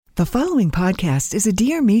The following podcast is a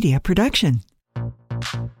Dear Media production.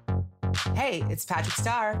 Hey, it's Patrick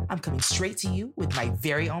Starr. I'm coming straight to you with my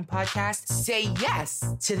very own podcast, Say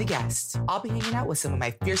Yes to the Guest. I'll be hanging out with some of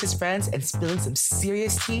my fiercest friends and spilling some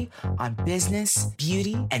serious tea on business,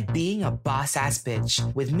 beauty, and being a boss-ass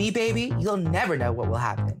bitch. With me, baby, you'll never know what will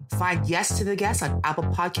happen. Find Yes to the Guest on Apple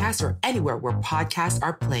Podcasts or anywhere where podcasts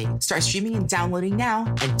are played. Start streaming and downloading now,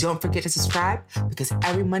 and don't forget to subscribe because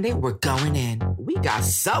every Monday we're going in. We got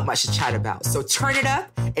so much to chat about, so turn it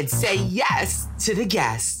up and say yes to the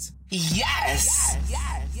guest. Yes.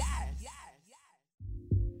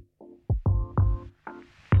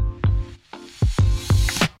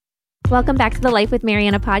 Welcome back to the Life with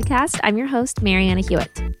Mariana podcast. I'm your host, Mariana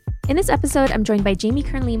Hewitt. In this episode, I'm joined by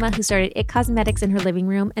Kern Lima, who started It Cosmetics in her living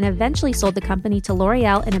room and eventually sold the company to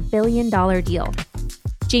L'Oreal in a $1 billion deal.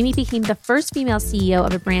 Jamie became the first female CEO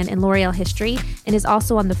of a brand in L'Oreal history and is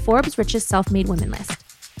also on the Forbes Richest Self-Made Women list.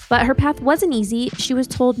 But her path wasn't easy. She was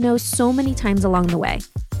told no so many times along the way.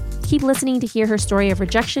 Keep listening to hear her story of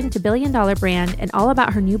rejection to $1 billion brand and all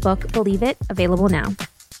about her new book, Believe It, available now.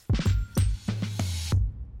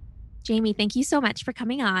 Jamie, thank you so much for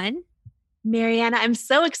coming on. Mariana, I'm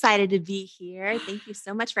so excited to be here. Thank you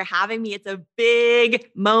so much for having me. It's a big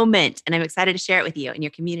moment, and I'm excited to share it with you and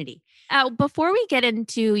your community. Before we get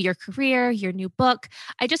into your career, your new book,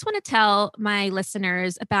 I just want to tell my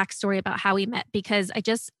listeners a backstory about how we met, because I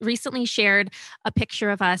just recently shared a picture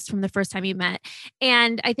of us from the first time we met.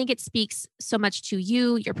 And I think it speaks so much to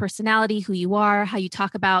you, your personality, who you are, how you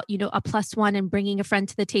talk about, a plus one and bringing a friend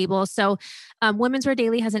to the table. So Women's Wear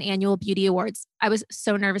Daily has an annual beauty awards. I was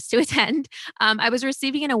so nervous to attend. I was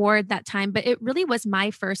receiving an award that time, but it really was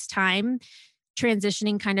my first time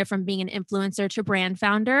transitioning kind of from being an influencer to brand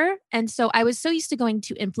founder. And so I was so used to going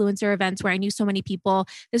to influencer events where I knew so many people.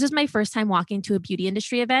 This was my first time walking to a beauty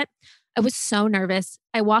industry event. I was so nervous.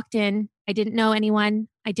 I walked in, I didn't know anyone.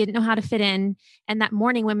 I didn't know how to fit in. And that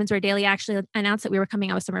morning, Women's Wear Daily actually announced that we were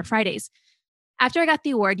coming out with Summer Fridays. After I got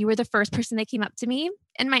the award, you were the first person that came up to me.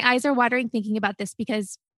 And my eyes are watering thinking about this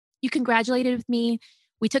because you congratulated with me.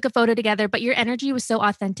 We took a photo together, but your energy was so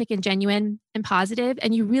authentic and genuine and positive,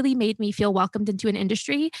 and you really made me feel welcomed into an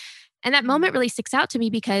industry. And that moment really sticks out to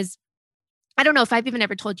me because I don't know if I've even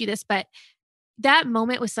ever told you this, but that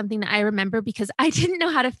moment was something that I remember because I didn't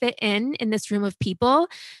know how to fit in this room of people.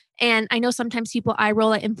 And I know sometimes people eye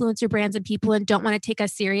roll at influencer brands and people and don't want to take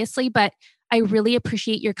us seriously, but I really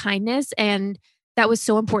appreciate your kindness. And that was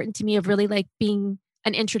so important to me of really being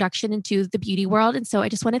an introduction into the beauty world. And so I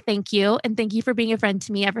just want to thank you and thank you for being a friend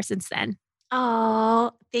to me ever since then.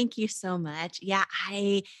 Oh, thank you so much. Yeah,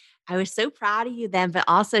 I was so proud of you then, but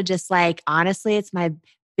also just honestly, it's my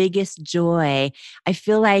biggest joy. I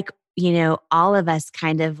feel like, all of us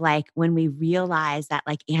kind of when we realize that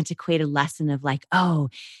antiquated lesson of oh,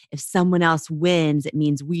 if someone else wins, it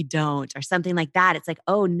means we don't, or something like that. It's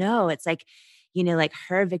oh no, it's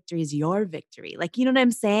her victory is your victory. You know what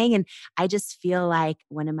I'm saying? And I just feel like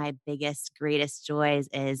one of my biggest, greatest joys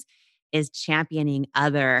is championing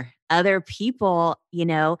other people,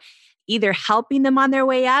 either helping them on their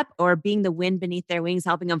way up or being the wind beneath their wings,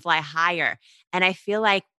 helping them fly higher. And I feel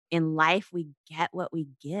like in life, we get what we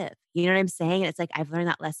give. You know what I'm saying? And it's I've learned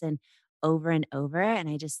that lesson over and over. And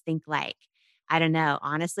I just think I don't know.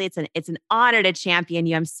 Honestly, it's an honor to champion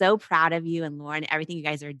you. I'm so proud of you and Lauren, everything you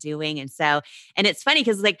guys are doing. And it's funny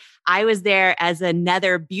because I was there as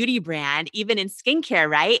another beauty brand, even in skincare,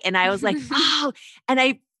 right? And I was oh, and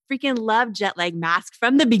I freaking love Jet Lag Mask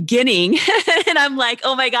from the beginning. And I'm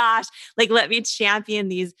oh my gosh, let me champion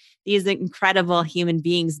these incredible human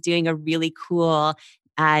beings doing a really cool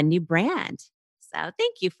new brand. So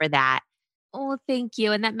thank you for that. Oh, thank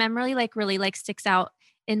you. And that memory really sticks out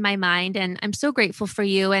in my mind. And I'm so grateful for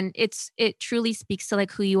you. And it truly speaks to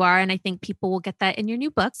who you are. And I think people will get that in your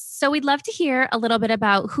new book. So we'd love to hear a little bit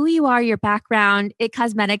about who you are, your background, It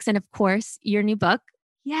Cosmetics, and of course, your new book.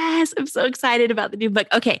 Yes, I'm so excited about the new book.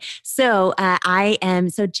 Okay, so I am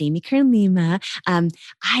Kern Lima. I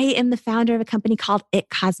am the founder of a company called It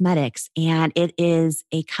Cosmetics, and it is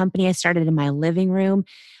a company I started in my living room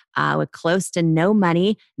with close to no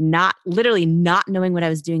money, not knowing what I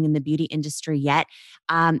was doing in the beauty industry yet,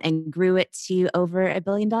 and grew it to over $1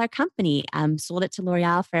 billion company. Sold it to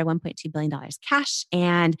L'Oreal for $1.2 billion cash,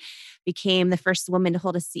 and became the first woman to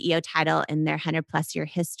hold a CEO title in their 100+ year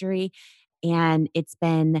history. And it's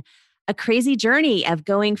been a crazy journey of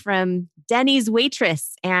going from Denny's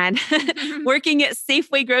waitress and working at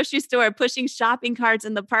Safeway grocery store, pushing shopping carts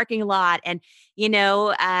in the parking lot. And,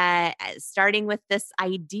 starting with this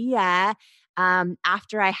idea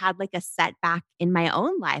after I had like a setback in my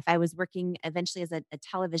own life. I was working eventually as a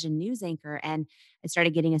television news anchor, and I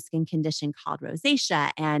started getting a skin condition called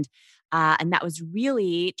rosacea. And that was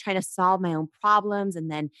really trying to solve my own problems,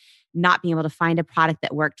 and then not being able to find a product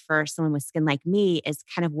that worked for someone with skin like me is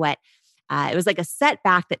kind of what it was like a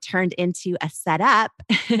setback that turned into a setup,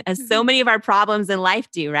 as so many of our problems in life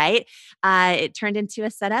do, right? It turned into a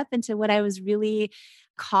setup into what I was really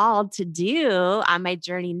called to do on my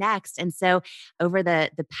journey next. And so over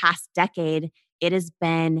the past decade, it has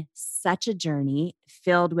been such a journey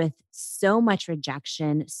filled with so much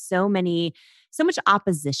rejection, so much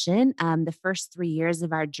opposition. The first 3 years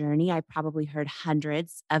of our journey, I probably heard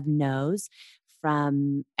hundreds of no's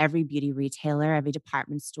from every beauty retailer, every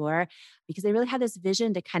department store, because I really had this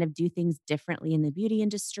vision to kind of do things differently in the beauty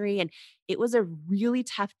industry. And it was a really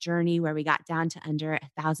tough journey where we got down to under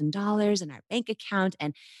 $1,000 in our bank account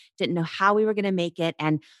and didn't know how we were going to make it.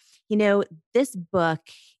 And, this book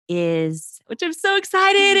which I'm so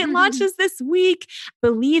excited, it launches this week.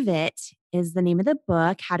 Believe It is the name of the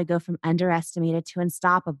book, How to Go from Underestimated to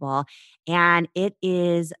Unstoppable. And it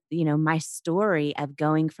is, my story of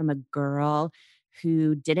going from a girl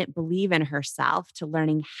who didn't believe in herself to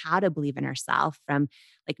learning how to believe in herself, from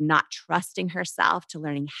like not trusting herself to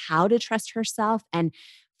learning how to trust herself, and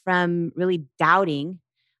from really doubting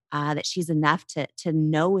that she's enough to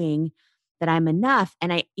knowing that I'm enough.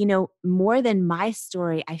 And more than my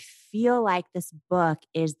story, I feel like this book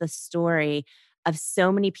is the story of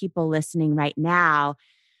so many people listening right now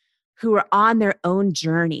who are on their own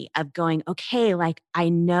journey of going, okay, like I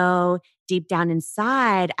know deep down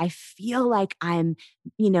inside, I feel like I'm,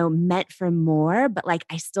 meant for more, but like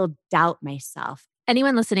I still doubt myself.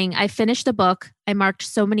 Anyone listening, I finished the book. I marked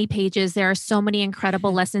so many pages. There are so many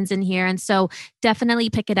incredible lessons in here. And so definitely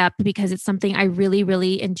pick it up because it's something I really,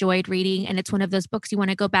 really enjoyed reading. And it's one of those books you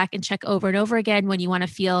want to go back and check over and over again when you want to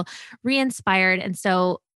feel re-inspired. And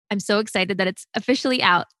so I'm so excited that it's officially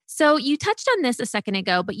out. So you touched on this a second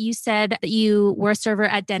ago, but you said that you were a server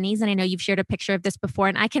at Denny's. And I know you've shared a picture of this before.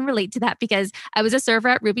 And I can relate to that because I was a server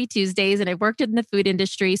at Ruby Tuesdays and I worked in the food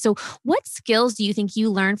industry. So what skills do you think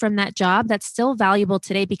you learned from that job that's still valuable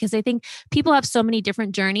today? Because I think people have so many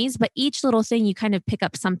different journeys, but each little thing you kind of pick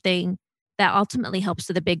up something that ultimately helps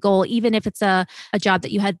to the big goal, even if it's a job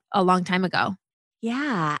that you had a long time ago.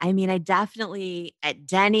 Yeah, I mean, I definitely at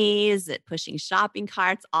Denny's, at pushing shopping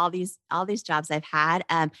carts, all these jobs I've had,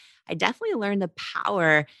 I definitely learned the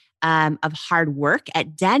power of hard work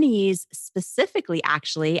at Denny's specifically.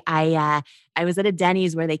 Actually, I was at a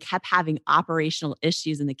Denny's where they kept having operational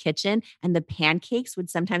issues in the kitchen, and the pancakes would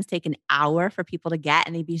sometimes take an hour for people to get,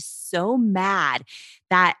 and they'd be so mad.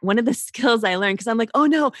 That one of the skills I learned, because I'm like, oh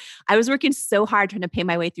no, I was working so hard trying to pay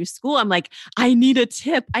my way through school. I'm like, I need a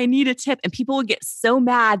tip. I need a tip. And people would get so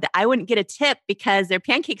mad that I wouldn't get a tip because their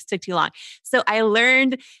pancakes took too long. So I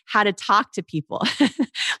learned how to talk to people.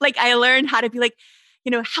 Like I learned how to be like,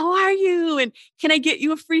 how are you? And can I get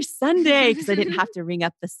you a free sundae? Because I didn't have to ring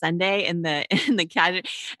up the sundae in the in the cabinet.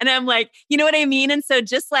 And I'm like, you know what I mean? And so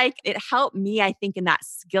just like it helped me, I think, in that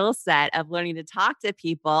skill set of learning to talk to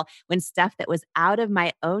people when stuff that was out of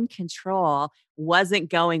my own control wasn't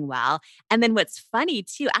going well. And then what's funny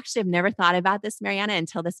too, actually, I've never thought about this, Mariana,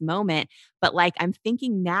 until this moment, but like I'm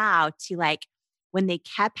thinking now to like when they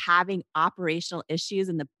kept having operational issues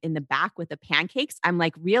in the back with the pancakes, I'm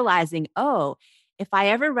like realizing, oh, if I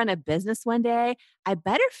ever run a business one day, I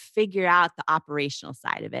better figure out the operational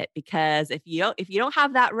side of it, because if you don't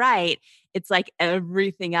have that right, it's like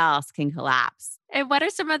everything else can collapse. And what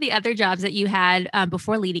are some of the other jobs that you had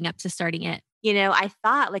before leading up to starting it? I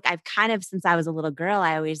thought like I've kind of since I was a little girl,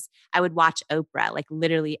 I would watch Oprah like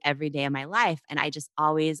literally every day of my life. And I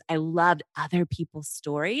loved other people's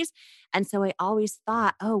stories. And so I always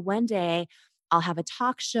thought, oh, one day I'll have a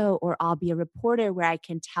talk show or I'll be a reporter where I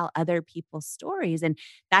can tell other people's stories. And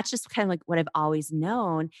that's just kind of like what I've always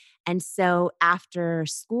known. And so after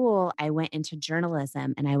school, I went into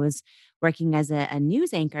journalism and I was working as a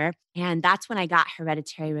news anchor. And that's when I got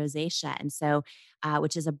hereditary rosacea. And so,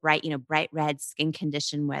 which is a bright red skin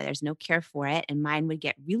condition where there's no cure for it. And mine would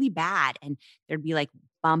get really bad and there'd be like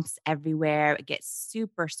bumps everywhere. It gets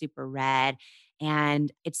super, super red.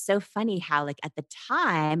 And it's so funny how like at the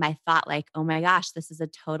time I thought like, oh my gosh, this is a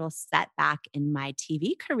total setback in my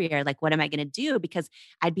TV career. Like, what am I going to do? Because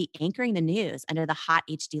I'd be anchoring the news under the hot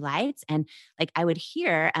HD lights. And like I would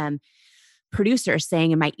hear producers saying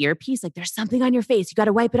in my earpiece, like, there's something on your face. You got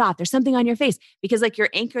to wipe it off. There's something on your face, because like you're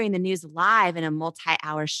anchoring the news live in a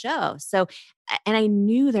multi-hour show. So, and I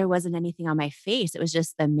knew there wasn't anything on my face. It was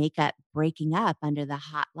just the makeup breaking up under the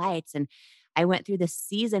hot lights. And I went through this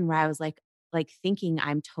season where I was like, like thinking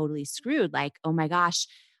I'm totally screwed. Like, oh my gosh,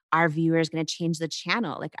 our viewer is going to change the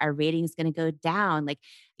channel. Like our rating is going to go down. Like,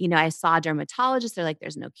 I saw a dermatologist. They're like,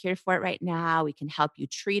 there's no cure for it right now. We can help you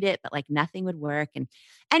treat it, but like nothing would work. And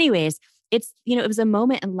anyways, it was a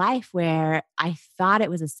moment in life where I thought it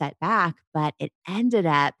was a setback, but it ended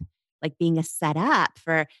up like being a setup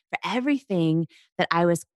for everything that I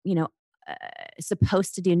was, uh,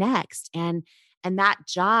 supposed to do next. And that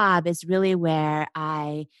job is really where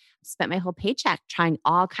I spent my whole paycheck trying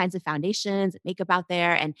all kinds of foundations and makeup out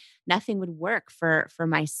there, and nothing would work for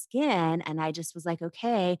my skin. And I just was like,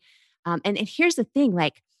 okay. And here's the thing,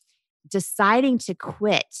 like deciding to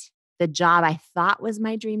quit the job I thought was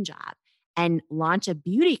my dream job and launch a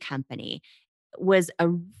beauty company was a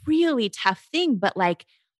really tough thing. But like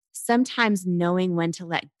sometimes knowing when to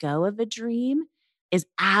let go of a dream is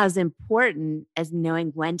as important as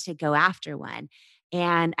knowing when to go after one.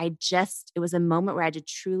 And it was a moment where I had to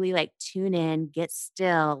truly like tune in, get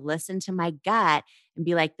still, listen to my gut and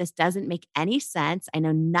be like, this doesn't make any sense. I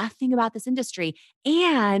know nothing about this industry.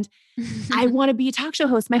 And I want to be a talk show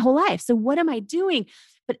host my whole life. So what am I doing?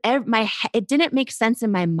 But it didn't make sense in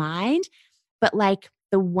my mind. But like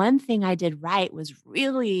the one thing I did right was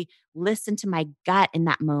really listen to my gut in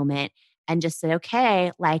that moment and just say,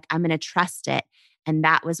 okay, like I'm going to trust it. And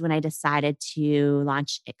that was when I decided to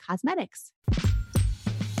launch It Cosmetics.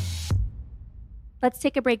 Let's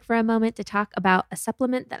take a break for a moment to talk about a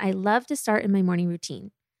supplement that I love to start in my morning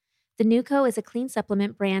routine. The NuCo is a clean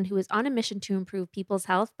supplement brand who is on a mission to improve people's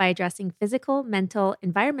health by addressing physical, mental,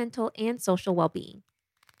 environmental, and social well-being.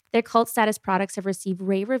 Their cult status products have received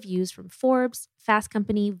rave reviews from Forbes, Fast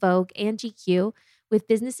Company, Vogue, and GQ, with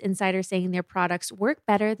Business Insider saying their products work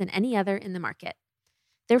better than any other in the market.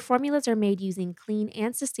 Their formulas are made using clean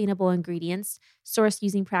and sustainable ingredients, sourced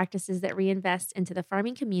using practices that reinvest into the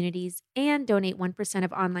farming communities, and donate 1%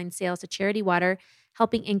 of online sales to Charity Water,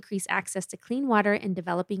 helping increase access to clean water in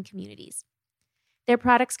developing communities. Their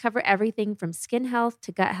products cover everything from skin health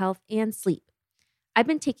to gut health and sleep. I've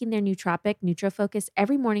been taking their nootropic, NutroFocus,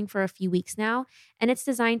 every morning for a few weeks now, and it's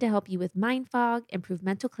designed to help you with mind fog, improve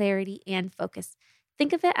mental clarity, and focus.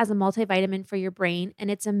 Think of it as a multivitamin for your brain, and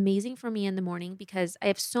it's amazing for me in the morning because I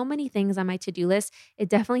have so many things on my to-do list. It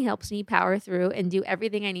definitely helps me power through and do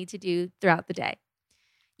everything I need to do throughout the day.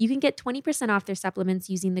 You can get 20% off their supplements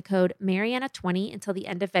using the code Mariana20 until the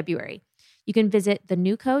end of February. You can visit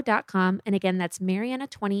thenuco.com, and again, that's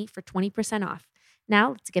Mariana20 for 20% off.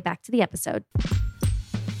 Now, let's get back to the episode.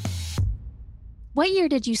 What year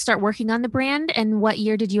did you start working on the brand, and what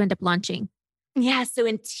year did you end up launching? Yeah. So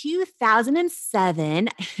in 2007,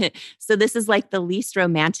 so this is like the least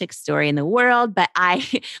romantic story in the world, but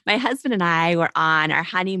my husband and I were on our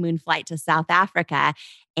honeymoon flight to South Africa,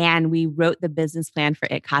 and we wrote the business plan for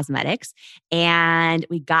It Cosmetics, and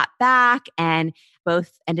we got back and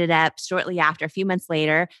both ended up shortly after, a few months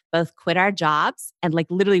later, both quit our jobs and like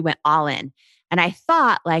literally went all in. And I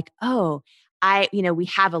thought like, oh, we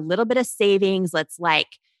have a little bit of savings. Let's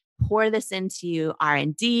like pour this into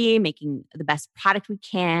R&D, making the best product we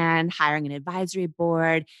can, hiring an advisory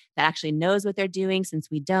board that actually knows what they're doing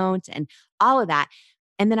since we don't, and all of that.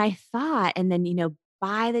 And then I thought,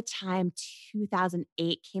 by the time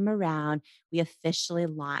 2008 came around, we officially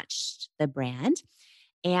launched the brand.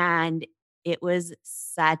 And it was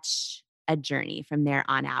such a journey from there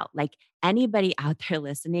on out. Like anybody out there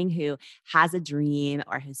listening who has a dream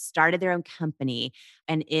or has started their own company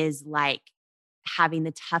and is like having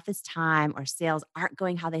the toughest time, or sales aren't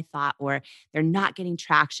going how they thought, or they're not getting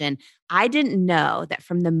traction. I didn't know that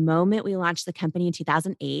from the moment we launched the company in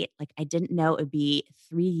 2008, like I didn't know it would be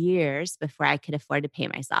 3 years before I could afford to pay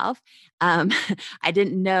myself. I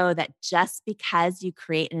didn't know that just because you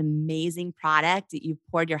create an amazing product that you've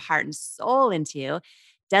poured your heart and soul into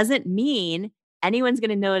doesn't mean anyone's going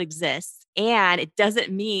to know it exists. And it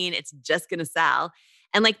doesn't mean it's just going to sell.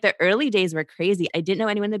 And like the early days were crazy. I didn't know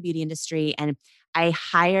anyone in the beauty industry. And I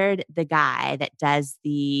hired the guy that does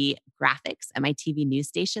the graphics at my TV news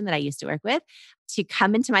station that I used to work with to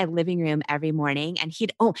come into my living room every morning. And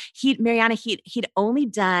he'd only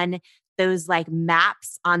done those like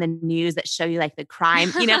maps on the news that show you like the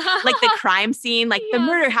crime, like the crime scene, like the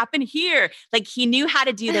murder happened here. Like he knew how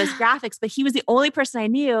to do those graphics, but he was the only person I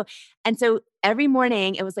knew. And so every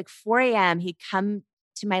morning it was like 4 a.m. He'd come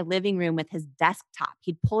to my living room with his desktop.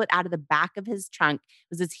 He'd pull it out of the back of his trunk.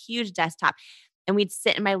 It was this huge desktop. And we'd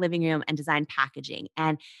sit in my living room and design packaging.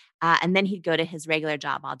 And then he'd go to his regular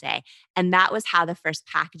job all day. And that was how the first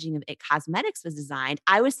packaging of It Cosmetics was designed.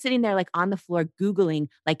 I was sitting there like on the floor Googling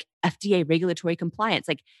like FDA regulatory compliance.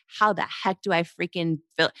 Like, how the heck do I freaking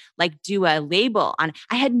do a label on?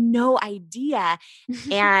 I had no idea.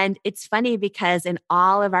 And it's funny because in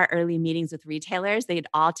all of our early meetings with retailers, they'd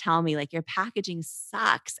all tell me like, your packaging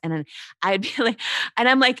sucks. And then I'd be like, and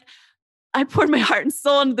I'm like, I poured my heart and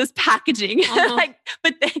soul into this packaging. Like,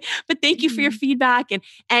 but thank you for your feedback. And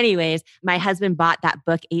anyways, my husband bought that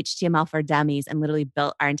book, HTML for Dummies, and literally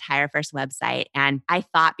built our entire first website. And I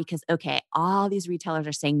thought, because, okay, all these retailers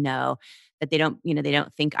are saying no, that they don't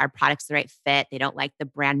think our product's the right fit. They don't like the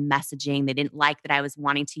brand messaging. They didn't like that I was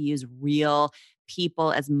wanting to use real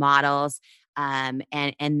people as models. And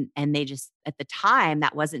they just, at the time,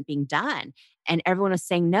 that wasn't being done. And everyone was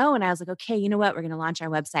saying no. And I was like, okay, you know what? We're going to launch our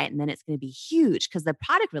website and then it's going to be huge because the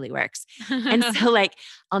product really works. And so like,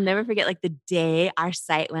 I'll never forget like the day our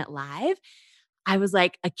site went live, I was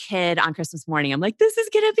like a kid on Christmas morning. I'm like, this is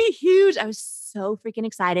going to be huge. I was so freaking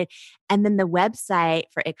excited. And then the website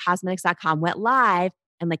for itcosmetics.com went live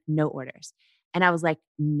and like no orders. And I was like,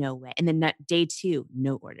 no way. And then day 2,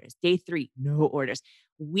 no orders. Day 3, no orders.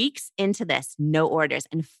 Weeks into this, no orders.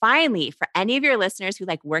 And finally, for any of your listeners who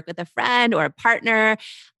like work with a friend or a partner,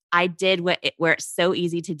 I did where it's so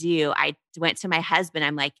easy to do. I went to my husband.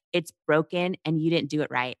 I'm like, it's broken and you didn't do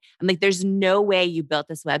it right. I'm like, there's no way you built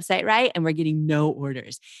this website right. And we're getting no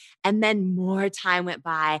orders. And then more time went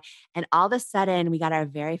by. And all of a sudden we got our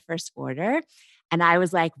very first order. And I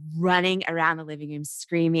was like running around the living room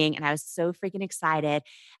screaming. And I was so freaking excited.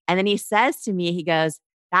 And then he says to me, he goes,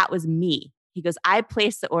 that was me. He goes, I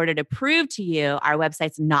placed the order to prove to you our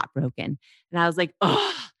website's not broken. And I was like,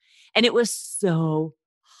 oh, and it was so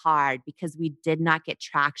hard because we did not get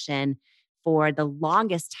traction for the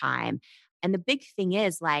longest time. And the big thing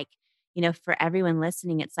is like, for everyone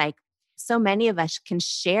listening, it's like so many of us can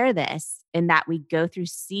share this in that we go through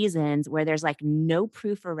seasons where there's like no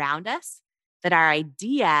proof around us that our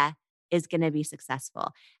idea is going to be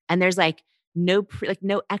successful. And there's like no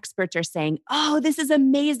experts are saying, oh, this is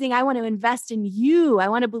amazing. I want to invest in you. I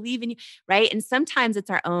want to believe in you. Right. And sometimes it's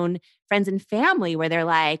our own friends and family where they're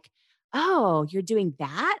like, oh, you're doing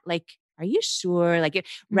that? Like, are you sure? Like,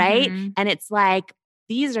 right. Mm-hmm. And it's like,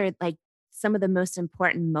 these are like some of the most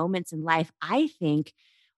important moments in life, I think,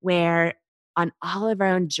 where on all of our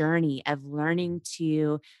own journey of learning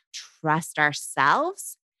to trust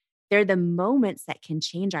ourselves, they're the moments that can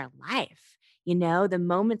change our life. The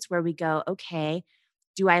moments where we go, okay,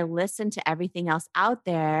 do I listen to everything else out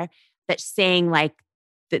there that's saying like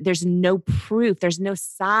that there's no proof, there's no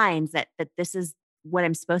signs that this is what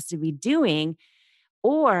I'm supposed to be doing?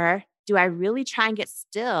 Or do I really try and get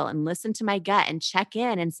still and listen to my gut and check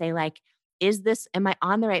in and say like, am I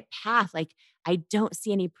on the right path? Like, I don't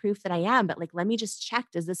see any proof that I am, but like, let me just check.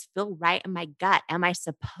 Does this feel right in my gut? Am I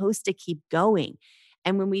supposed to keep going?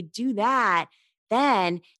 And when we do that,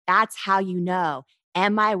 then that's how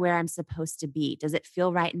am I where I'm supposed to be? Does it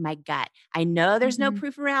feel right in my gut? I know there's no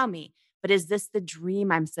proof around me, but is this the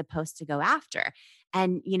dream I'm supposed to go after?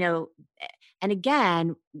 And, and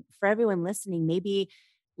again, for everyone listening, maybe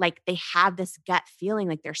like they have this gut feeling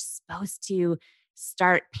like they're supposed to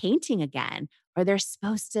start painting again, or they're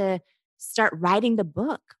supposed to start writing the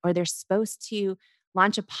book, or they're supposed to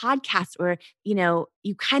launch a podcast, or,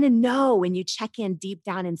 you kind of know when you check in deep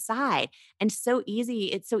down inside. And it's so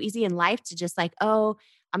easy in life to just like, oh,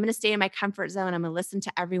 I'm going to stay in my comfort zone. I'm going to listen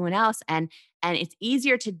to everyone else. And it's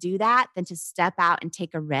easier to do that than to step out and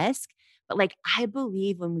take a risk. But like, I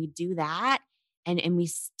believe when we do that and we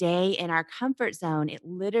stay in our comfort zone, it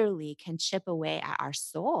literally can chip away at our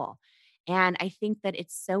soul. And I think that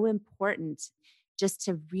it's so important just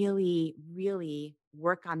to really, really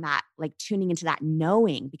work on that, like tuning into that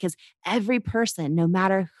knowing, because every person, no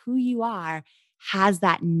matter who you are, has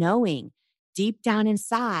that knowing deep down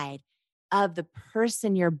inside of the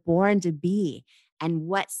person you're born to be and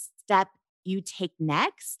what step you take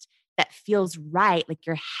next that feels right, like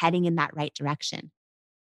you're heading in that right direction.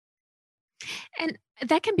 And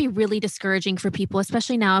that can be really discouraging for people,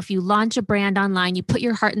 especially now if you launch a brand online, you put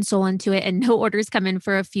your heart and soul into it and no orders come in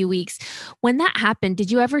for a few weeks. When that happened, did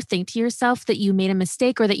you ever think to yourself that you made a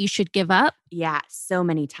mistake or that you should give up? Yeah, so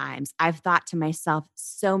many times. I've thought to myself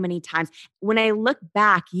so many times. When I look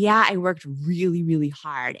back, yeah, I worked really, really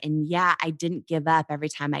hard. And yeah, I didn't give up every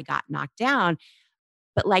time I got knocked down.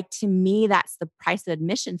 But like, to me, that's the price of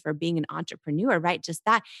admission for being an entrepreneur, right? Just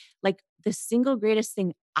that, like the single greatest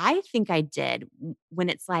thing I think I did when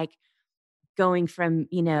it's like going from,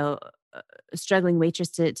 a struggling waitress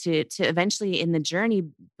to eventually in the journey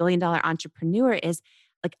billion-dollar entrepreneur is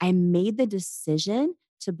like, I made the decision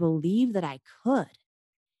to believe that I could.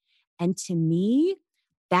 And to me,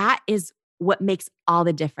 that is what makes all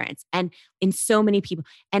the difference. And in so many people,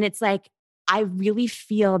 and it's like, I really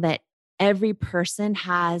feel that every person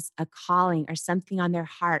has a calling or something on their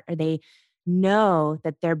heart, or they know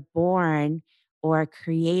that they're born or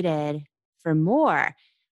created for more.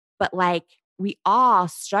 But like, we all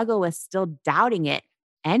struggle with still doubting it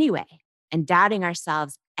anyway and doubting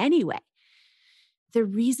ourselves anyway. The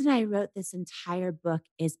reason I wrote this entire book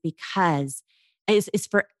is because is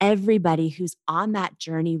for everybody who's on that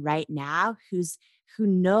journey right now, who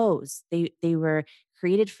knows they were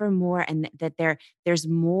created for more, and that there's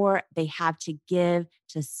more they have to give,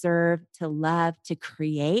 to serve, to love, to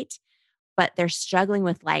create, but they're struggling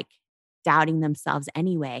with like doubting themselves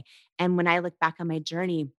anyway. And when I look back on my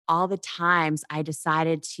journey, all the times I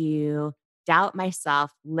decided to doubt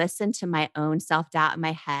myself, listen to my own self-doubt in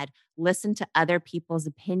my head, listen to other people's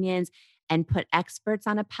opinions, and put experts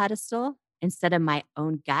on a pedestal instead of my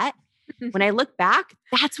own gut. When I look back,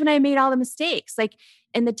 that's when I made all the mistakes. Like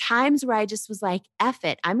in the times where I just was like, F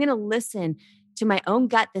it, I'm going to listen to my own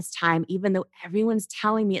gut this time, even though everyone's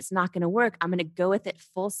telling me it's not going to work. I'm going to go with it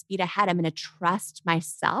full speed ahead. I'm going to trust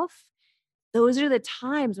myself. Those are the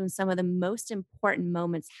times when some of the most important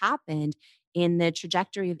moments happened in the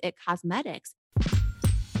trajectory of It Cosmetics.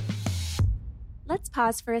 Let's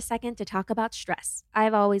pause for a second to talk about stress.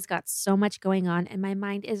 I've always got so much going on and my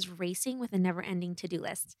mind is racing with a never-ending to-do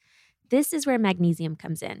list. This is where magnesium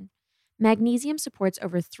comes in. Magnesium supports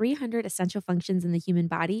over 300 essential functions in the human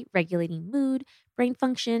body, regulating mood, brain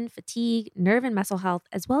function, fatigue, nerve and muscle health,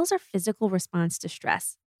 as well as our physical response to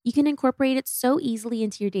stress. You can incorporate it so easily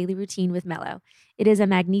into your daily routine with Mellow. It is a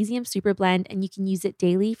magnesium super blend, and you can use it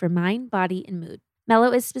daily for mind, body, and mood.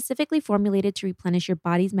 Mellow is specifically formulated to replenish your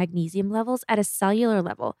body's magnesium levels at a cellular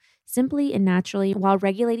level, simply and naturally, while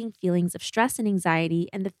regulating feelings of stress and anxiety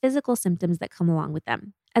and the physical symptoms that come along with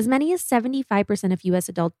them. As many as 75% of U.S.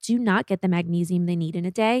 adults do not get the magnesium they need in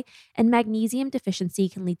a day, and magnesium deficiency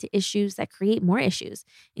can lead to issues that create more issues,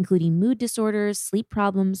 including mood disorders, sleep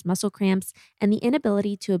problems, muscle cramps, and the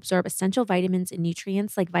inability to absorb essential vitamins and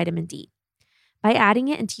nutrients like vitamin D. By adding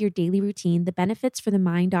it into your daily routine, the benefits for the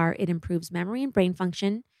mind are it improves memory and brain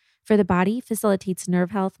function. For the body, facilitates nerve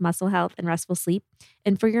health, muscle health, and restful sleep.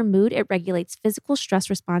 And for your mood, it regulates physical stress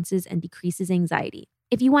responses and decreases anxiety.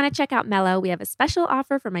 If you want to check out Mellow, we have a special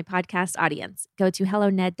offer for my podcast audience. Go to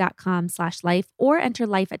helloned.com/life or enter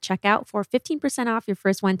life at checkout for 15% off your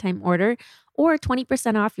first one-time order or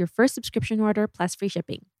 20% off your first subscription order plus free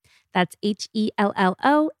shipping. That's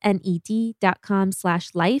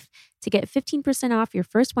helloned.com/life to get 15% off your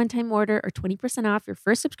first one-time order or 20% off your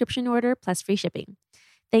first subscription order plus free shipping.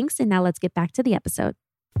 Thanks, and now let's get back to the episode.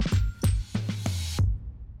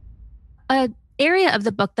 An area of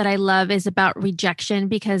the book that I love is about rejection,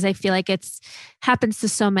 because I feel like it's happens to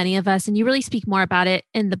so many of us, and you really speak more about it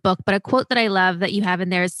in the book. But a quote that I love that you have in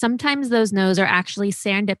there is, sometimes those no's are actually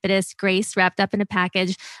serendipitous grace wrapped up in a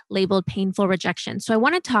package labeled painful rejection. So I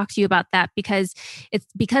want to talk to you about that because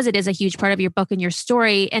it is a huge part of your book and your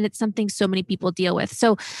story, and it's something so many people deal with.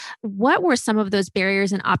 So what were some of those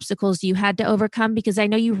barriers and obstacles you had to overcome? Because I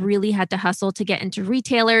know you really had to hustle to get into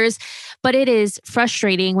retailers, but it is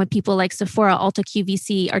frustrating when people like Sephora, Ulta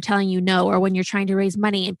QVC are telling you no, or when you're trying to raise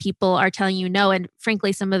money and people are telling you no. And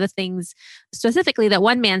frankly, some of the things specifically that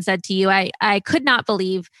one man said to you, I could not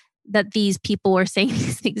believe that these people were saying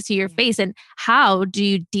these things to your face. And how do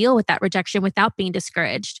you deal with that rejection without being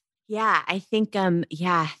discouraged? Yeah, I think,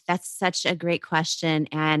 that's such a great question.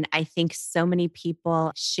 And I think so many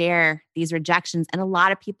people share these rejections, and a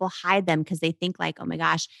lot of people hide them because they think like, oh my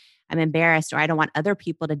gosh, I'm embarrassed, or I don't want other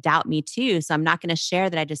people to doubt me too. So I'm not going to share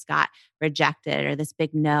that I just got rejected or this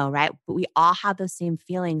big no, right? But we all have those same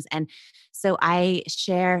feelings. And so I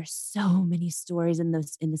share so many stories in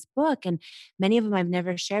this book, and many of them I've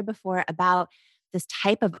never shared before, about this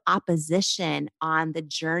type of opposition on the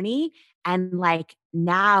journey, and like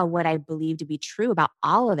now what I believe to be true about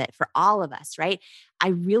all of it for all of us, right? I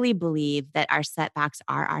really believe that our setbacks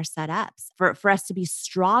are our setups for us to be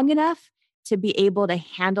strong enough to be able to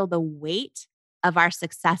handle the weight of our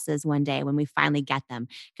successes one day when we finally get them.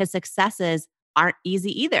 Because successes aren't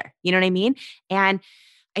easy either. You know what I mean? And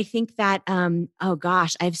I think that, oh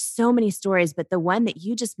gosh, I have so many stories, but the one that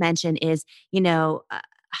you just mentioned is,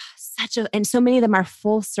 and so many of them are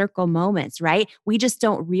full circle moments, right? We just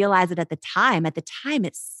don't realize it at the time. At the time,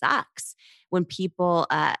 it sucks when people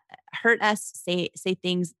hurt us, say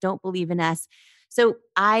things, don't believe in us. So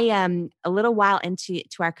I, a little while into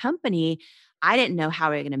our company, I didn't know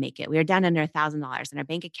how we were going to make it. We were down under $1,000 in our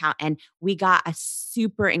bank account, and we got a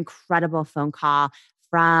super incredible phone call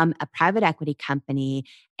from a private equity company.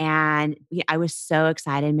 And I was so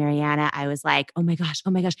excited, Mariana. I was like, oh my gosh,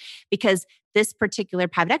 because this particular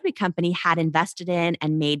private equity company had invested in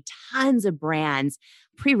and made tons of brands,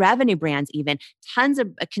 pre-revenue brands even, tons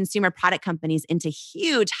of consumer product companies into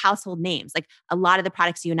huge household names. Like a lot of the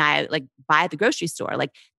products you and I like buy at the grocery store,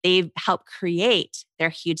 like they've helped create their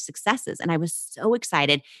huge successes. And I was so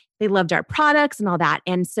excited. They loved our products and all that.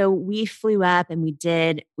 And so we flew up and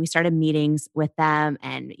we started meetings with them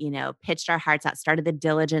and, pitched our hearts out, started the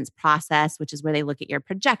diligence process, which is where they look at your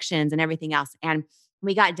projections and everything else. And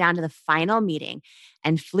we got down to the final meeting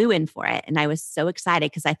and flew in for it. And I was so excited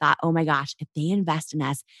because I thought, oh my gosh, if they invest in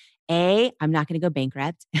us, A, I'm not going to go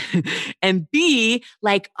bankrupt. And B,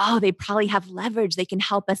 like, oh, they probably have leverage. They can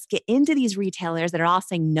help us get into these retailers that are all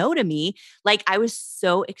saying no to me. Like I was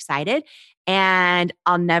so excited. And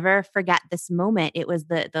I'll never forget this moment. It was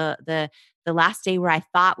the last day where I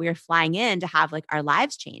thought we were flying in to have like our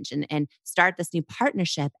lives change and start this new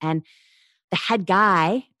partnership. And the head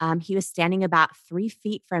guy, he was standing about 3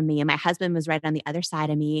 feet from me, and my husband was right on the other side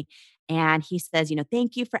of me. And he says,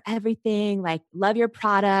 thank you for everything, like, love your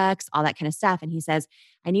products, all that kind of stuff. And he says,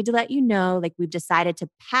 I need to let you know, like, we've decided to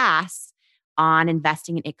pass on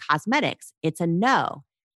investing in It Cosmetics. It's a no.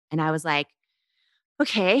 And I was like,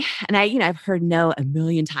 okay. And I've heard no a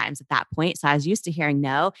million times at that point. So I was used to hearing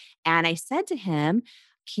no. And I said to him,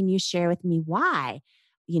 can you share with me why?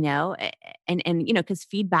 Because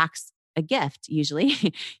feedback's a gift usually.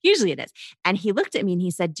 Usually it is. And he looked at me and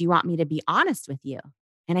he said, do you want me to be honest with you?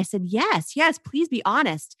 And I said, yes, please be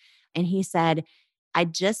honest. And he said, I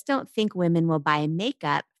just don't think women will buy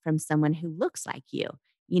makeup from someone who looks like you,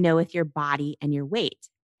 with your body and your weight.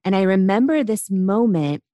 And I remember this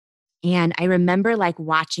moment, and I remember like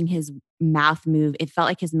watching his mouth move. It felt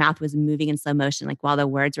like his mouth was moving in slow motion, like while the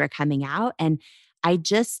words were coming out. And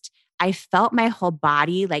I felt my whole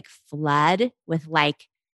body like flood with like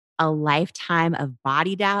a lifetime of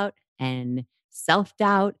body doubt and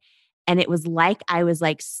self-doubt. And it was like I was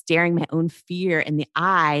like staring my own fear in the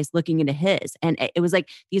eyes, looking into his. And it was like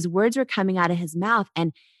these words were coming out of his mouth.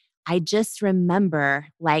 And I just remember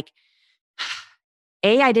like,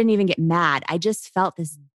 I didn't even get mad. I just felt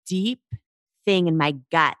this deep thing in my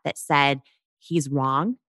gut that said, he's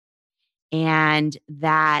wrong. And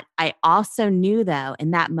that I also knew though,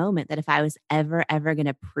 in that moment, that if I was ever going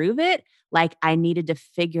to prove it, like I needed to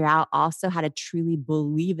figure out also how to truly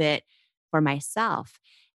believe it for myself.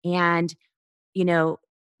 And,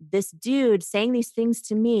 this dude saying these things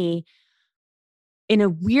to me in a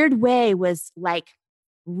weird way was like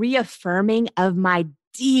reaffirming of my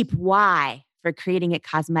deep why for creating It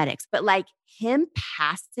Cosmetics. But like him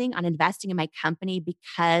passing on investing in my company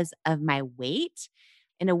because of my weight,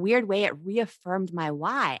 in a weird way, it reaffirmed my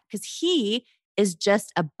why, because he is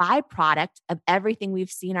just a byproduct of everything we've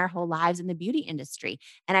seen our whole lives in the beauty industry.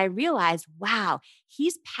 And I realized, wow,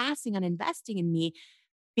 he's passing on investing in me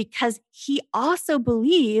because he also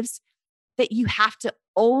believes that you have to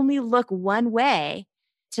only look one way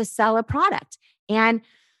to sell a product. And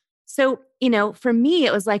so, for me,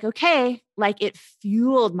 it was like, okay, like it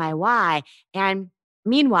fueled my why. And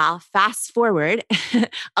meanwhile, fast forward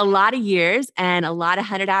a lot of years and a lot of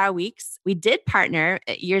 100-hour weeks, we did partner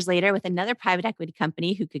years later with another private equity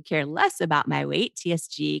company who could care less about my weight,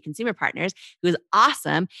 TSG Consumer Partners, who was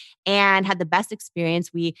awesome and had the best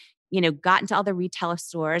experience. We got into all the retail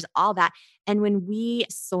stores, all that. And when we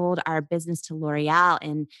sold our business to L'Oreal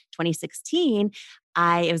in 2016,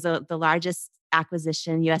 it was the largest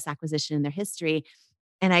U.S. acquisition in their history.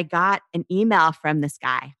 And I got an email from this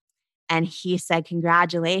guy. And he said,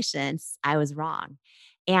 congratulations, I was wrong.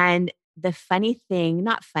 And the funny thing,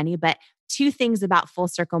 not funny, but two things about full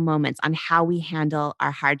circle moments on how we handle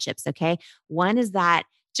our hardships, okay? One is that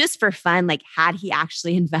just for fun, like had he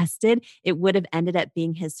actually invested, it would have ended up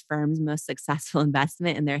being his firm's most successful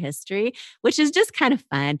investment in their history, which is just kind of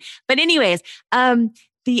fun. But anyways,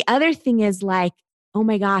 the other thing is like, oh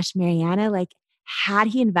my gosh, Mariana, like had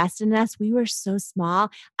he invested in us, we were so small.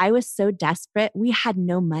 I was so desperate. We had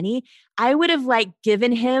no money. I would have like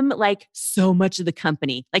given him like so much of the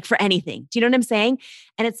company, like for anything. Do you know what I'm saying?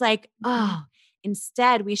 And it's like, oh,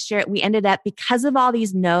 instead we ended up, because of all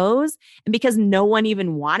these no's and because no one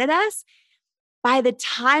even wanted us, by the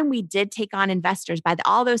time we did take on investors,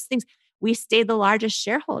 all those things, we stayed the largest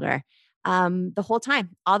shareholder the whole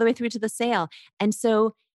time, all the way through to the sale. And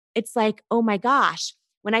so it's like, oh my gosh,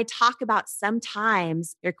 when I talk about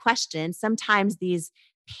sometimes your question, sometimes these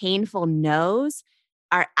painful no's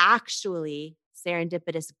are actually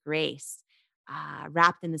serendipitous grace.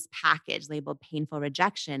 wrapped in this package labeled painful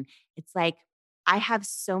rejection. It's like I have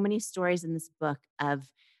so many stories in this book of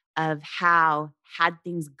how had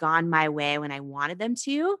things gone my way when I wanted them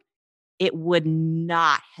to, it would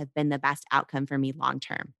not have been the best outcome for me long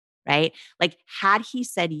term, right? Like had he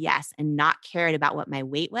said yes and not cared about what my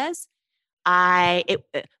weight was, my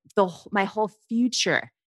whole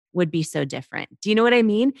future would be so different. Do you know what I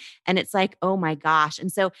mean? And it's like, oh my gosh.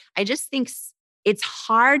 And so I just think it's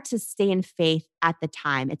hard to stay in faith at the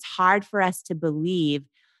time. It's hard for us to believe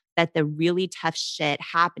that the really tough shit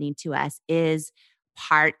happening to us is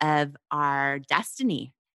part of our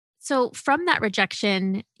destiny. So from that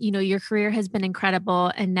rejection, your career has been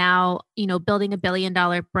incredible and now, building $1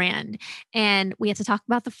 billion brand. And we have to talk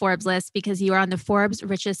about the Forbes list because you are on the Forbes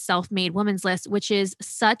richest self-made women's list, which is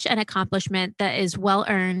such an accomplishment that is well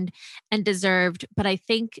earned and deserved. But I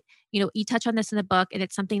think, you touch on this in the book and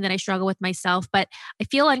it's something that I struggle with myself, but I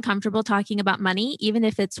feel uncomfortable talking about money, even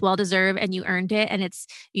if it's well deserved and you earned it and it's,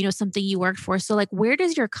 something you worked for. So like, where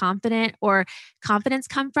does your confidence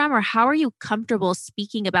come from? Or how are you comfortable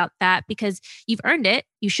speaking about that? Because you've earned it,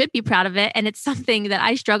 you should be proud of it. And it's something that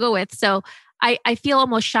I struggle with. So I feel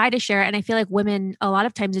almost shy to share it. And I feel like women a lot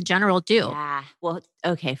of times in general do. Yeah. Well,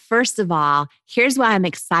 okay. First of all, here's why I'm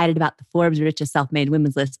excited about the Forbes richest self-made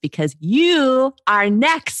women's list because you are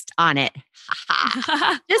next on it. Just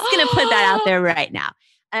going to put that out there right now.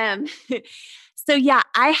 So yeah,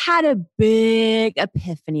 I had a big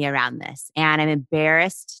epiphany around this and I'm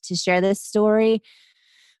embarrassed to share this story,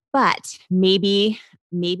 but maybe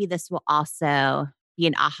this will also be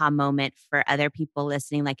an aha moment for other people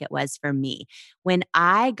listening like it was for me. When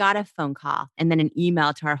I got a phone call and then an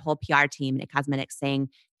email to our whole PR team at Cosmetics saying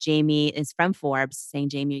Jamie is from Forbes, saying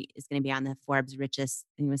Jamie is going to be on the Forbes richest, I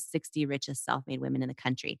think it was 60 richest self-made women in the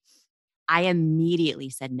country. I immediately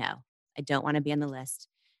said, no, I don't want to be on the list.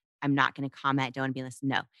 I'm not going to comment. I don't want to be on the list.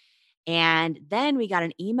 No. And then we got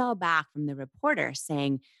an email back from the reporter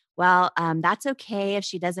saying, well, that's okay if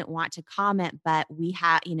she doesn't want to comment, but we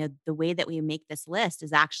have, the way that we make this list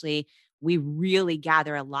is actually, we really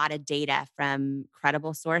gather a lot of data from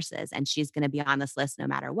credible sources and she's going to be on this list no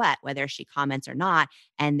matter what, whether she comments or not.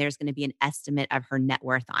 And there's going to be an estimate of her net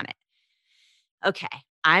worth on it. Okay.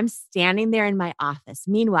 I'm standing there in my office.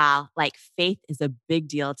 Meanwhile, like faith is a big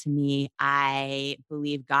deal to me. I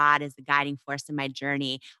believe God is the guiding force in my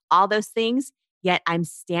journey, all those things. Yet I'm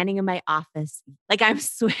standing in my office. Like I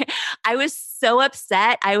was so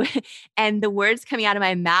upset. And the words coming out of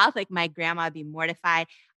my mouth, like my grandma would be mortified.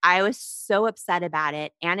 I was so upset about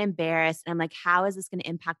it and embarrassed. And I'm like, how is this going to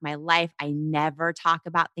impact my life? I never talk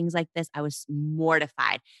about things like this. I was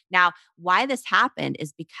mortified. Now, why this happened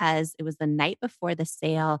is because it was the night before the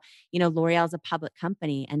sale. L'Oreal is a public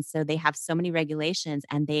company. And so they have so many regulations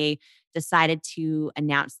and they decided to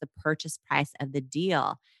announce the purchase price of the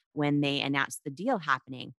deal when they announced the deal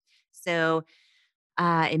happening. So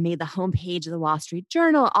it made the homepage of the Wall Street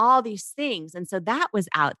Journal, all these things. And so that was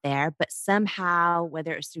out there. But somehow,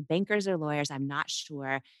 whether it was through bankers or lawyers, I'm not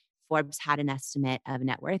sure, Forbes had an estimate of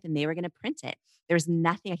net worth and they were going to print it. There was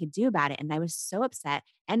nothing I could do about it. And I was so upset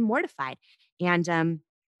and mortified. And the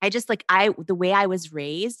way I was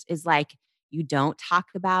raised is like, you don't talk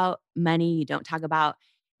about money. You don't talk about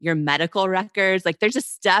your medical records. Like there's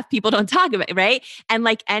just stuff people don't talk about, right? And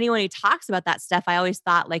like anyone who talks about that stuff, I always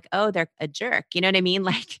thought like, oh, they're a jerk. You know what I mean?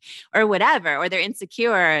 Like, or whatever, or they're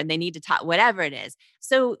insecure and they need to talk, whatever it is.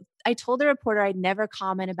 So I told the reporter I'd never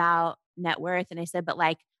comment about net worth. And I said, but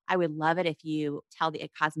like, I would love it if you tell the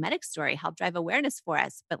cosmetic story, help drive awareness for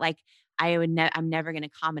us. But like, I'm never going to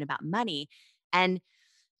comment about money. And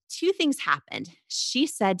two things happened. She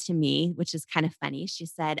said to me, which is kind of funny, she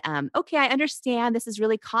said, okay, I understand. This is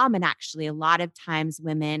really common, actually. A lot of times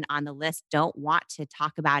women on the list don't want to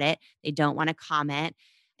talk about it. They don't want to comment.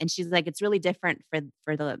 And she's like, it's really different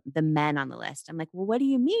for the men on the list. I'm like, well, what do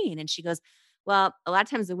you mean? And she goes, well, a lot of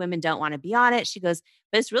times the women don't want to be on it. She goes,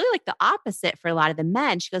 but it's really like the opposite for a lot of the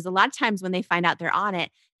men. She goes, a lot of times when they find out they're on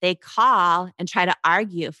it, they call and try to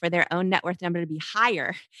argue for their own net worth number to be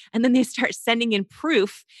higher. And then they start sending in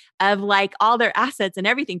proof of like all their assets and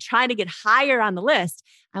everything, trying to get higher on the list.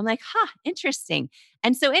 I'm like, interesting.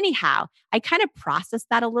 And so anyhow, I kind of processed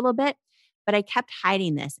that a little bit, but I kept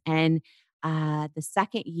hiding this. And the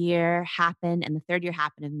second year happened and the third year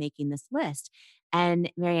happened of making this list.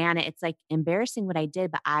 And Mariana, it's like embarrassing what I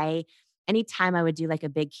did, but anytime I would do like a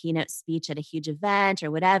big keynote speech at a huge event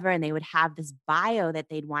or whatever, and they would have this bio that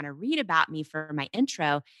they'd want to read about me for my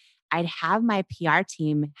intro, I'd have my PR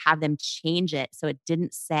team have them change it. So it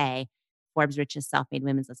didn't say Forbes richest self-made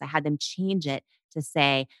women's list. I had them change it to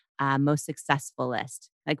say most successful list,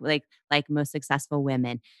 like most successful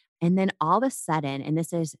women. And then all of a sudden, and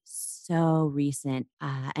this is so recent,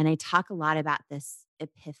 and I talk a lot about this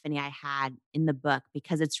epiphany I had in the book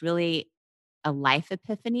because it's really a life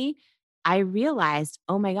epiphany. I realized,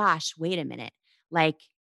 oh my gosh, wait a minute. Like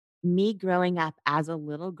me growing up as a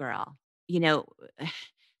little girl, you know,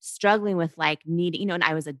 struggling with like needing, and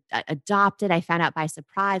I was adopted. I found out by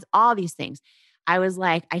surprise, all these things. I was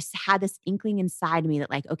like, had this inkling inside me that,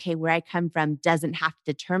 like, okay, where I come from doesn't have to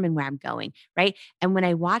determine where I'm going. Right. And when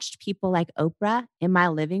I watched people like Oprah in my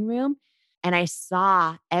living room, and I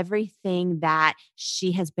saw everything that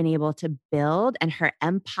she has been able to build and her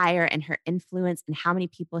empire and her influence and how many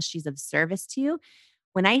people she's of service to,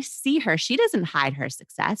 when I see her, she doesn't hide her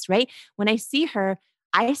success, right? When I see her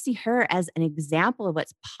as an example of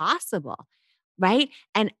what's possible, right?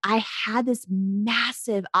 And I had this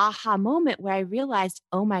massive aha moment where I realized,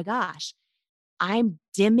 oh my gosh, I'm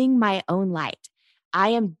dimming my own light. I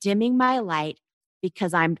am dimming my light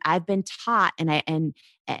because I've been taught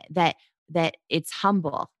that it's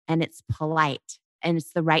humble and it's polite and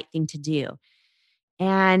it's the right thing to do.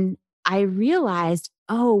 And I realized,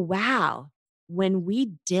 oh, wow, when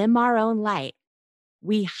we dim our own light,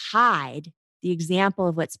 we hide the example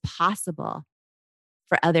of what's possible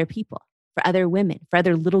for other people, for other women, for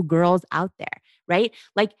other little girls out there, right?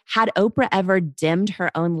 Like, had Oprah ever dimmed her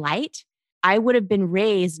own light, I would have been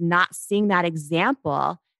raised not seeing that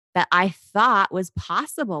example that I thought was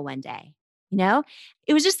possible one day. You know,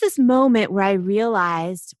 it was just this moment where I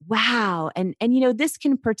realized, wow, and this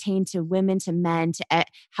can pertain to women, to men, to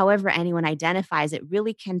however anyone identifies. It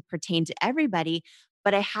really can pertain to everybody.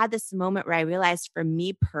 But I had this moment where I realized, for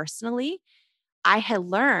me personally, I had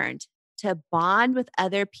learned to bond with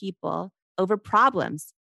other people over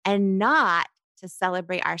problems and not to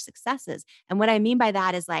celebrate our successes. And what I mean by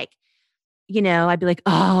that is, like, I'd be like,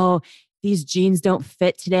 oh, these jeans don't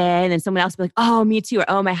fit today. And then someone else would be like, oh, me too. Or,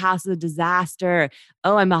 oh, my house is a disaster. Or,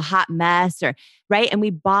 oh, I'm a hot mess. Or, right. And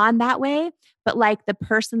we bond that way. But like the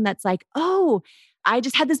person that's like, oh, I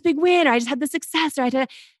just had this big win, or I just had this success, or that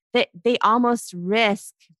they almost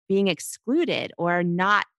risk being excluded or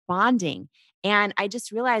not bonding. And I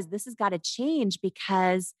just realized this has got to change,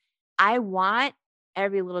 because I want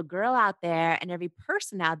every little girl out there and every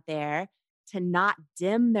person out there to not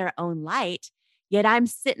dim their own light, yet I'm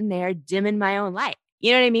sitting there dimming my own light.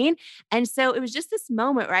 You know what I mean? And so it was just this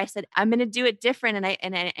moment where I said, I'm going to do it different.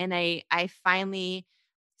 And I finally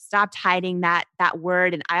stopped hiding that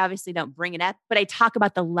word. And I obviously don't bring it up, but I talk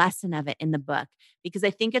about the lesson of it in the book, because I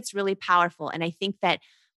think it's really powerful. And I think that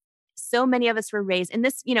so many of us were raised in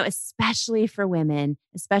this, especially for women,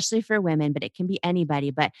 but it can be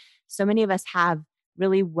anybody. But so many of us have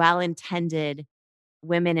really well-intended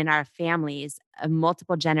women in our families of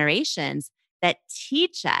multiple generations that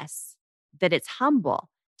teach us that it's humble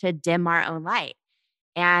to dim our own light.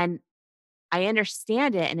 And I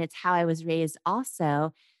understand it. And it's how I was raised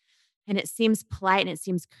also. And it seems polite and it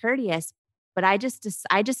seems courteous, but I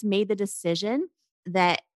just made the decision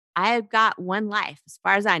that I've got one life as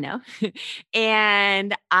far as I know.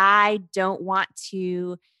 And I don't want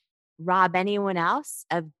to rob anyone else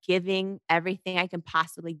of giving everything I can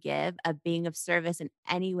possibly give, of being of service in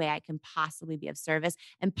any way I can possibly be of service.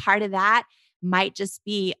 And part of that might just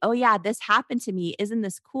be, oh yeah, this happened to me. Isn't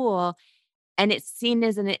this cool? And it's seen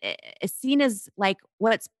as like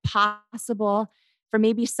what's possible for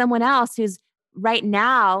maybe someone else who's right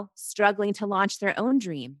now struggling to launch their own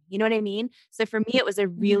dream. You know what I mean? So for me, it was a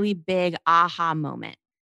really big aha moment.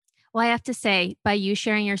 Well, I have to say, by you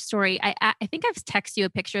sharing your story, I think I've texted you a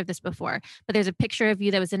picture of this before, but there's a picture of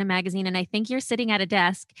you that was in a magazine, and I think you're sitting at a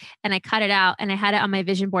desk, and I cut it out and I had it on my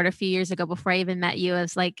vision board a few years ago before I even met you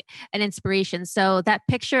as like an inspiration. So that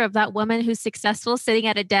picture of that woman who's successful sitting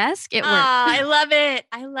at a desk, it worked. I love it.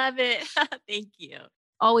 I love it. Thank you.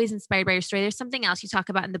 Always inspired by your story. There's something else you talk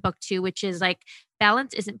about in the book too, which is like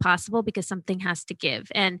balance isn't possible because something has to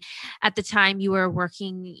give. And at the time you were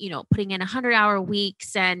working, putting in 100-hour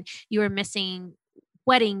weeks, and you were missing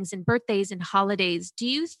weddings and birthdays and holidays. Do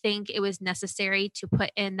you think it was necessary to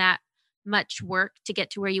put in that much work to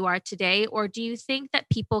get to where you are today? Or do you think that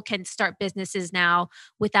people can start businesses now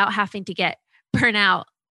without having to get burnout?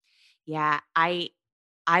 Yeah, I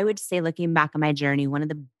would say, looking back on my journey, one of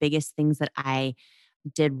the biggest things that I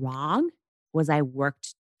did wrong was I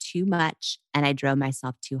worked too much and I drove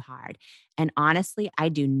myself too hard. And honestly, I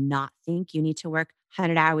do not think you need to work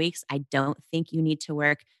 100-hour weeks. I don't think you need to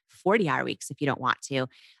work 40-hour weeks if you don't want to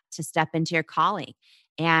step into your calling.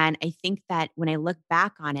 And I think that when I look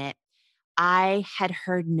back on it, I had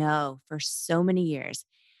heard no for so many years.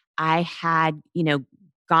 I had,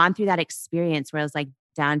 gone through that experience where I was like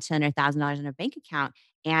down to $100,000 in a bank account.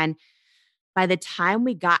 And by the time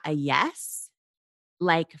we got a yes,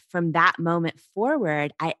 like from that moment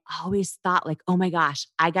forward, I always thought like, oh my gosh,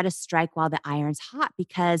 I got to strike while the iron's hot,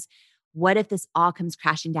 because what if this all comes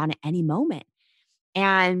crashing down at any moment?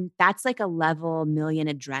 And that's like a level million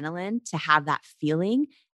adrenaline to have that feeling.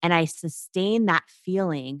 And I sustained that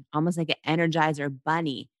feeling almost like an Energizer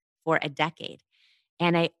bunny for a decade.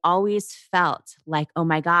 And I always felt like, oh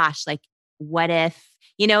my gosh, like what if,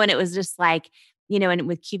 and it was just like, and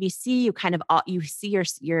with QVC, you kind of you see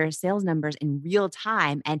your sales numbers in real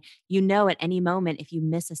time. And at any moment, if you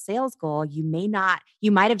miss a sales goal, you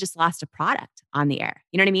might have just lost a product on the air.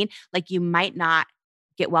 You know what I mean? Like you might not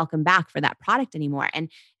get welcome back for that product anymore.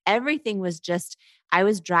 And everything was just, I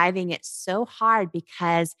was driving it so hard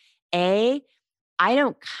because I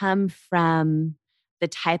don't come from the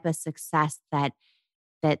type of success that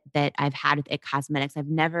I've had with It Cosmetics. I've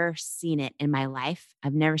never seen it in my life.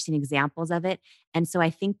 I've never seen examples of it. And so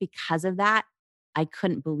I think because of that, I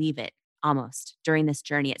couldn't believe it almost during this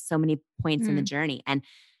journey at so many points in the journey. And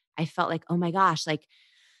I felt like, oh my gosh, like,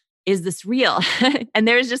 is this real? And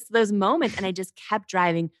there was just those moments, and I just kept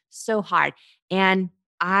driving so hard. And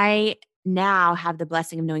I now have the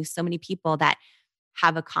blessing of knowing so many people that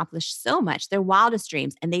have accomplished so much, their wildest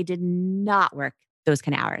dreams, and they did not work those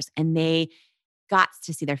kind of hours. And they got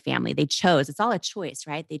to see their family. They chose, it's all a choice,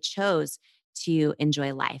 right? They chose to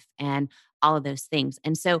enjoy life and all of those things.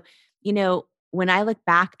 And so, when I look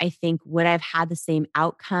back, I think, would I have had the same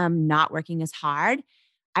outcome not working as hard?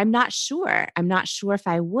 I'm not sure. I'm not sure if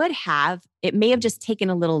I would have. It may have just taken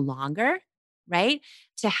a little longer, right,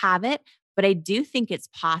 to have it, but I do think it's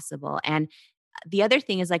possible. And the other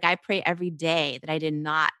thing is, like, I pray every day that I did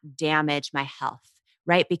not damage my health,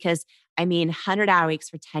 right? Because 100-hour weeks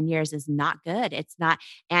for 10 years is not good. It's not.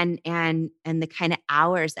 And the kind of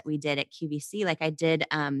hours that we did at QVC, like I did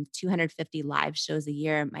 250 live shows a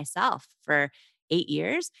year myself for 8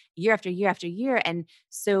 years, year after year after year. And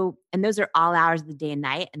those are all hours of the day and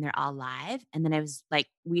night, and they're all live. And then I was like,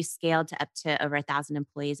 we scaled to up to over 1,000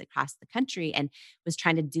 employees across the country, and was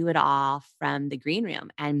trying to do it all from the green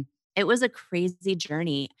room. And it was a crazy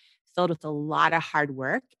journey filled with a lot of hard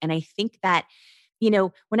work. And I think that,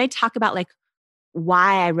 when I talk about like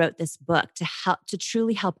why I wrote this book, to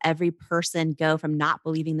truly help every person go from not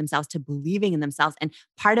believing themselves to believing in themselves. And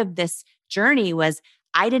part of this journey was,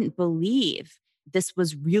 I didn't believe this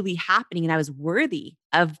was really happening, and I was worthy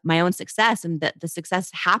of my own success, and the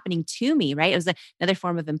success happening to me, right? It was another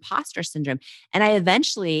form of imposter syndrome. And I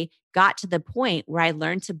eventually got to the point where I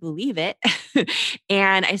learned to believe it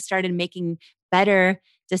and I started making better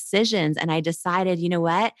decisions. And I decided, you know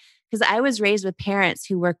what? Because I was raised with parents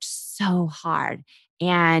who worked so hard,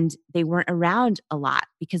 and they weren't around a lot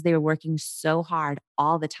because they were working so hard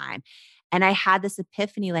all the time. And I had this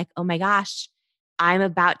epiphany like, oh my gosh, I'm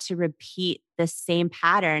about to repeat the same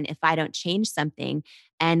pattern if I don't change something.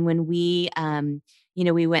 And when we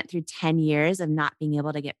went through 10 years of not being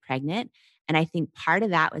able to get pregnant. And I think part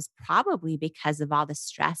of that was probably because of all the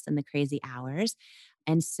stress and the crazy hours.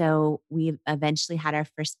 And so we eventually had our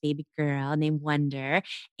first baby girl named Wonder.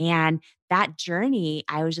 And that journey,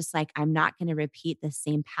 I was just like, I'm not going to repeat the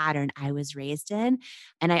same pattern I was raised in.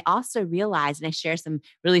 And I also realized, and I share some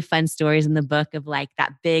really fun stories in the book of like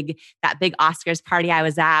that big Oscars party I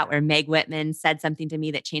was at, where Meg Whitman said something to me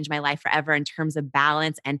that changed my life forever in terms of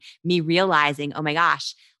balance, and me realizing, oh my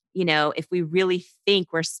gosh, if we really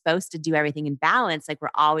think we're supposed to do everything in balance, like we're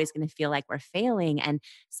always going to feel like we're failing, and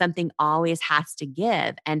something always has to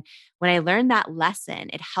give. And when I learned that lesson,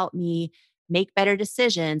 it helped me make better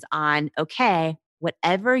decisions on, okay,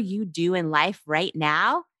 whatever you do in life right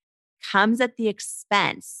now comes at the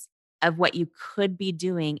expense of what you could be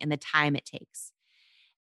doing in the time it takes.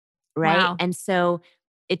 Right. Wow. And so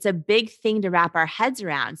it's a big thing to wrap our heads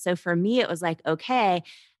around. So for me, it was like, okay,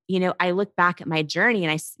 I look back at my journey,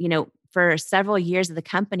 and for several years of the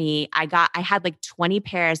company, I had like 20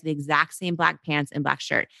 pairs of the exact same black pants and black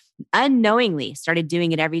shirt. Unknowingly started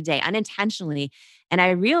doing it every day, unintentionally. And I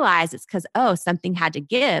realized it's because, something had to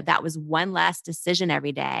give. That was one less decision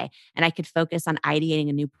every day. And I could focus on ideating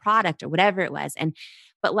a new product or whatever it was.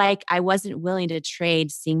 But like, I wasn't willing to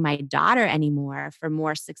trade seeing my daughter anymore for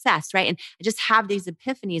more success, right? And I just have these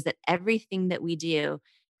epiphanies that everything that we do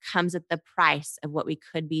comes at the price of what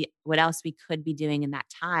else we could be doing in that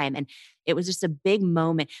time. And it was just a big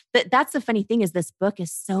moment. But that's the funny thing, is this book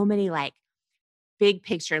is so many like big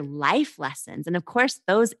picture life lessons. And of course,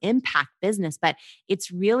 those impact business, but it's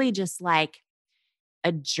really just like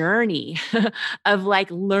a journey of like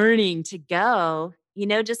learning to go,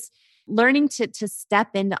 just learning to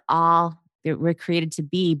step into all we're created to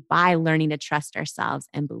be by learning to trust ourselves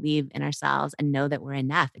and believe in ourselves and know that we're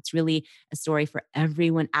enough. It's really a story for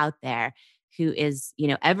everyone out there who is,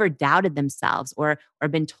 ever doubted themselves or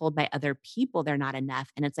been told by other people they're not enough.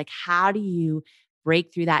 And it's like, how do you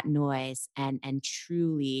break through that noise and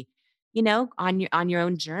truly, on your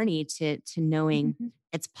own journey to knowing Mhm.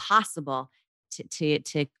 it's possible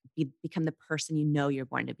to become the person you're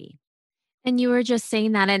born to be. And you were just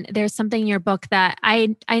saying that, and there's something in your book that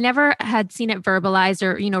I never had seen it verbalized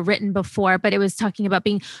or written before, but it was talking about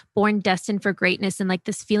being born destined for greatness and like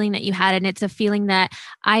this feeling that you had, and it's a feeling that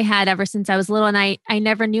I had ever since I was little, and I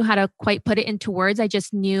never knew how to quite put it into words. I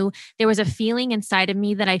just knew there was a feeling inside of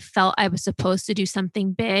me that I felt I was supposed to do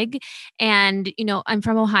something big, and I'm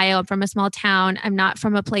from Ohio. I'm from a small town. I'm not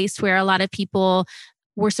from a place where a lot of people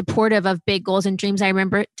were supportive of big goals and dreams. I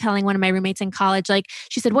remember telling one of my roommates in college, like,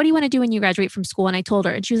 she said, "What do you want to do when you graduate from school?" And I told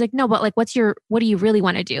her, and she was like, "No, but like, what do you really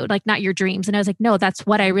want to do? Like, not your dreams." And I was like, "No, that's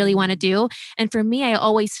what I really want to do." And for me, I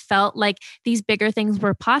always felt like these bigger things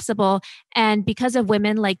were possible. And because of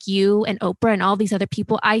women like you and Oprah and all these other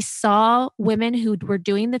people, I saw women who were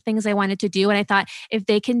doing the things I wanted to do. And I thought, if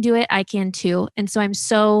they can do it, I can too. And so I'm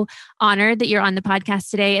so honored that you're on the podcast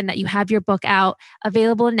today and that you have your book out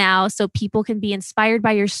available now so people can be inspired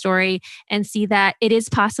by your story and see that it is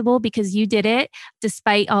possible because you did it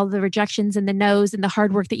despite all the rejections and the no's and the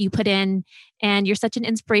hard work that you put in. And you're such an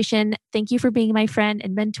inspiration. Thank you for being my friend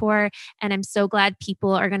and mentor. And I'm so glad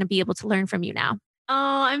people are going to be able to learn from you now.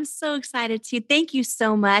 Oh, I'm so excited too. Thank you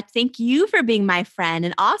so much. Thank you for being my friend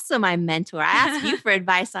and also my mentor. I ask you for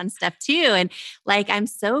advice on stuff too. And like, I'm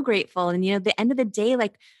so grateful. And, at the end of the day,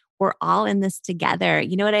 like, we're all in this together.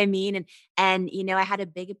 You know what I mean? And I had a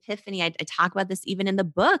big epiphany. I talk about this even in the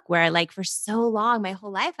book where like for so long, my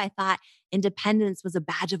whole life, I thought independence was a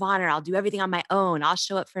badge of honor. I'll do everything on my own. I'll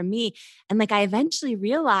show up for me. And like, I eventually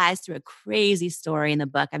realized through a crazy story in the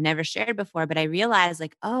book I've never shared before, but I realized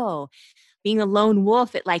like, oh, being a lone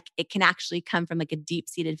wolf, it can actually come from like a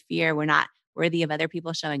deep-seated fear. We're not worthy of other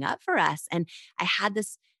people showing up for us. And I had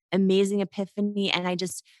this amazing epiphany. And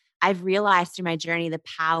I've realized through my journey the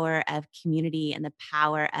power of community and the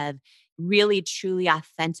power of really, truly,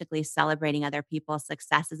 authentically celebrating other people's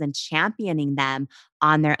successes and championing them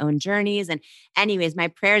on their own journeys. And anyways, my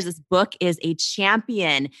prayer is this book is a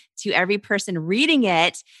champion to every person reading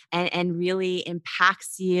it and really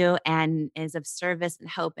impacts you and is of service and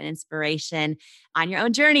hope and inspiration on your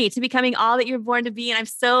own journey to becoming all that you're born to be. And I'm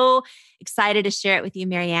so excited to share it with you,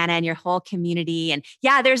 Mariana, and your whole community. And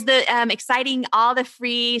yeah, there's the exciting, all the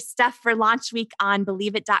free stuff for launch week on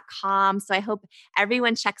BelieveIt.com. So I hope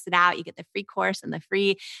everyone checks it out. You get the free course and the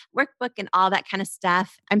free workbook and all that kind of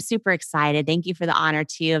stuff. I'm super excited. Thank you for the honor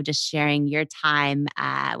too of just sharing your time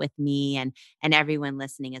with me and everyone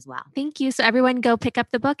listening as well. Thank you. So everyone go pick up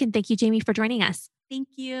the book, and thank you, Jamie, for joining us. Thank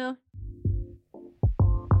you.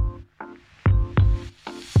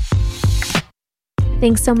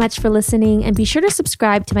 Thanks so much for listening, and be sure to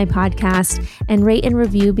subscribe to my podcast and rate and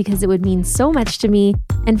review because it would mean so much to me.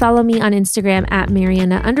 And follow me on Instagram at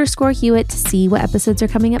Mariana_Hewitt to see what episodes are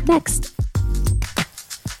coming up next.